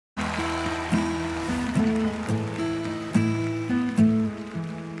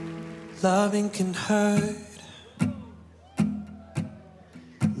Loving can hurt.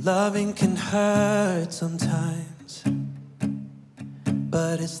 Loving can hurt sometimes,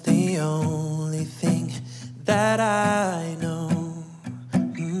 but it's the only thing that I know.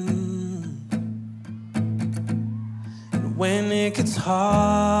 And when it gets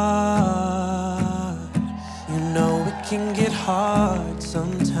hard, you know it can get hard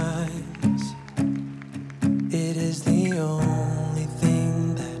sometimes. It is the only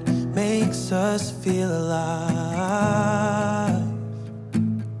thing that makes us feel alive.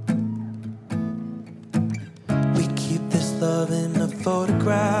 We keep this love in a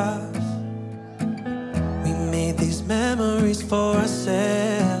photograph. We made these memories for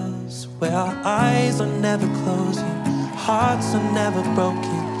ourselves, where our eyes are never closing, hearts are never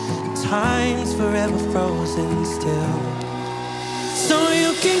broken, time's forever frozen still. So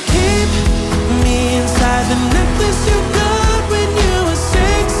you can keep me inside the necklace you got when you were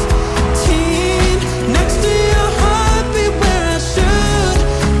 16, next to your heartbeat where I should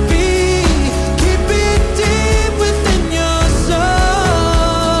be. Keep it deep within your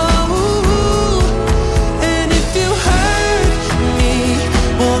soul. And if you hurt me,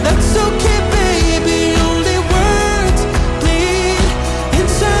 well that's okay, baby. Only words bleed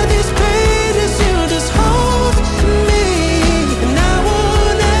inside these pages. You just hold me, and I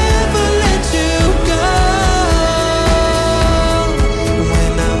won't ever let you go.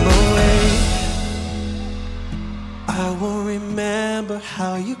 When I'm away, I will remember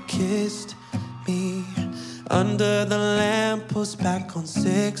how you kissed me under the lamppost back on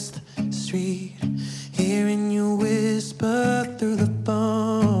 6th Street, hearing you whisper through the phone.